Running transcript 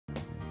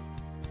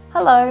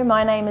Hello,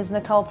 my name is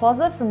Nicole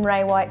Plozza from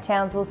Ray White,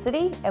 Townsville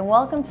City, and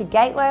welcome to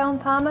Gateway on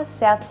Palmer,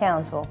 South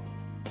Townsville.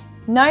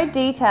 No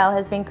detail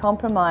has been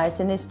compromised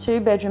in this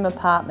two-bedroom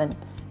apartment,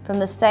 from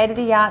the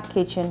state-of-the-art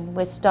kitchen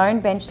where stone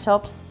bench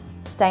tops,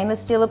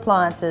 stainless steel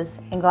appliances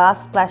and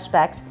glass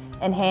splashbacks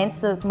enhance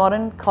the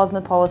modern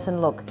cosmopolitan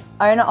look.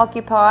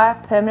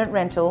 Owner-occupier, permanent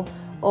rental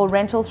or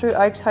rental through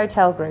Oaks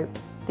Hotel Group,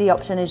 the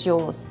option is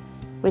yours.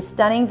 With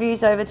stunning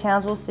views over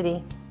Townsville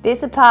City,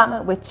 this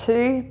apartment with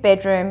 2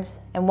 bedrooms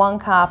and 1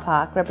 car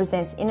park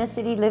represents inner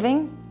city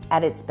living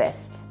at its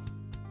best.